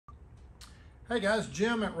Hey guys,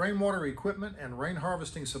 Jim at Rainwater Equipment and Rain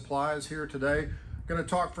Harvesting Supplies here today. Going to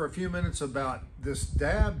talk for a few minutes about this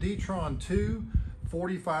DTron2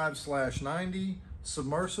 45/90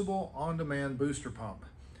 submersible on-demand booster pump.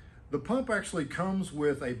 The pump actually comes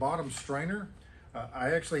with a bottom strainer.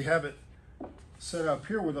 I actually have it set up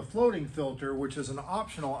here with a floating filter, which is an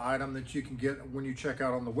optional item that you can get when you check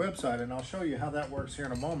out on the website, and I'll show you how that works here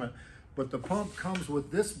in a moment. But the pump comes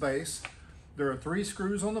with this base. There are 3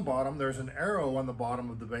 screws on the bottom. There's an arrow on the bottom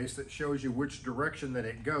of the base that shows you which direction that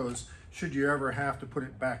it goes should you ever have to put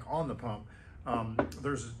it back on the pump.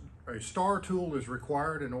 There's a star tool is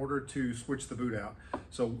required in order to switch the boot out.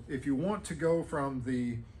 So if you want to go from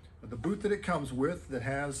the boot that it comes with that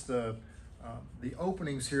has the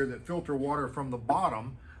openings here that filter water from the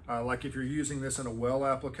bottom, like if you're using this in a well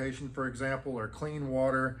application, for example, or clean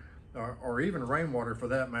water, or even rainwater for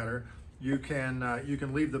that matter, you can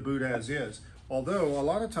leave the boot as is. Although a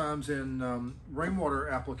lot of times in rainwater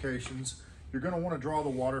applications, you're going to want to draw the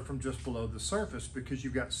water from just below the surface because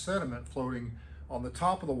you've got sediment floating on the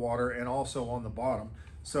top of the water and also on the bottom.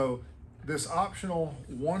 So this optional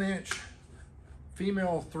 1-inch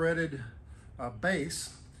female threaded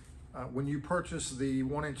base, when you purchase the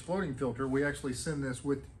 1-inch floating filter, we actually send this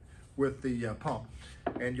with the pump.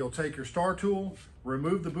 And you'll take your star tool,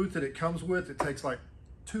 remove the boot that it comes with. It takes like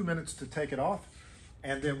 2 minutes to take it off,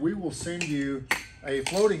 and then we will send you a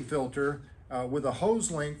floating filter with a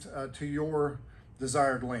hose length to your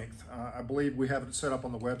desired length. I believe we have it set up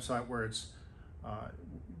on the website where it's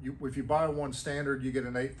if you buy one standard, you get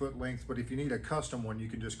an 8-foot length, but if you need a custom one, you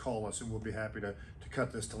can just call us and we'll be happy to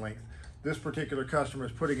cut this to length. This particular customer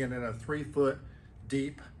is putting it in a 3-foot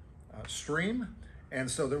deep stream, and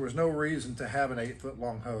so there was no reason to have an 8-foot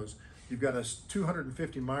long hose. You've got a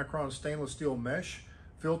 250 micron stainless steel mesh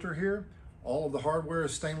filter here. All of the hardware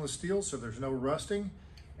is stainless steel, so there's no rusting.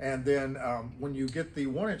 And then when you get the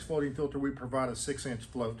 1-inch floating filter, we provide a 6-inch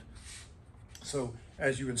float. So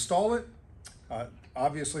as you install it,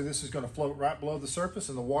 obviously this is going to float right below the surface,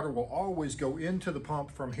 and the water will always go into the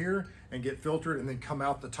pump from here and get filtered and then come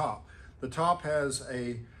out the top. The top has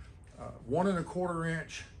a 1 1/4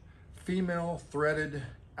 inch female threaded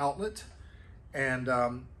outlet, and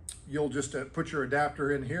you'll just put your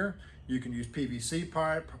adapter in here. You can use PVC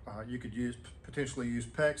pipe, you could potentially use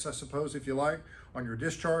PEX, I suppose, if you like, on your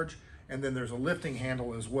discharge. And then there's a lifting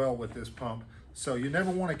handle as well with this pump. So you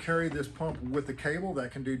never want to carry this pump with the cable.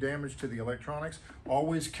 That can do damage to the electronics.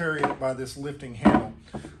 Always carry it by this lifting handle.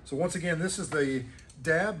 So once again, this is the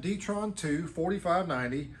DTron2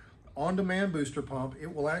 45/90 on-demand booster pump.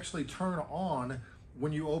 It will actually turn on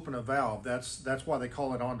when you open a valve. That's why they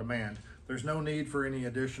call it on demand. There's no need for any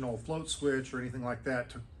additional float switch or anything like that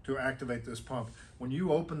to activate this pump. When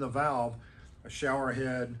you open the valve, a shower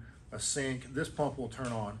head, a sink, this pump will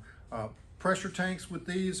turn on. Pressure tanks with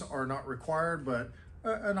these are not required, but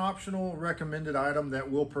an optional recommended item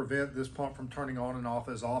that will prevent this pump from turning on and off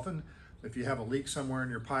as often. If you have a leak somewhere in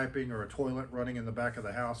your piping or a toilet running in the back of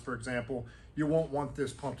the house, for example, you won't want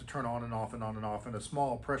this pump to turn on and off and on and off. And a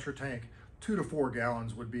small pressure tank, 2 to 4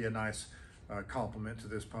 gallons, would be a nice complement to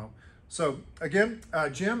this pump. So again,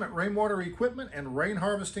 Jim at Rainwater Equipment and Rain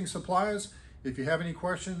Harvesting Supplies. If you have any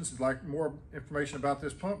questions, like more information about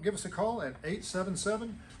this pump, give us a call at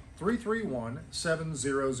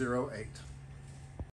 877-331-7008.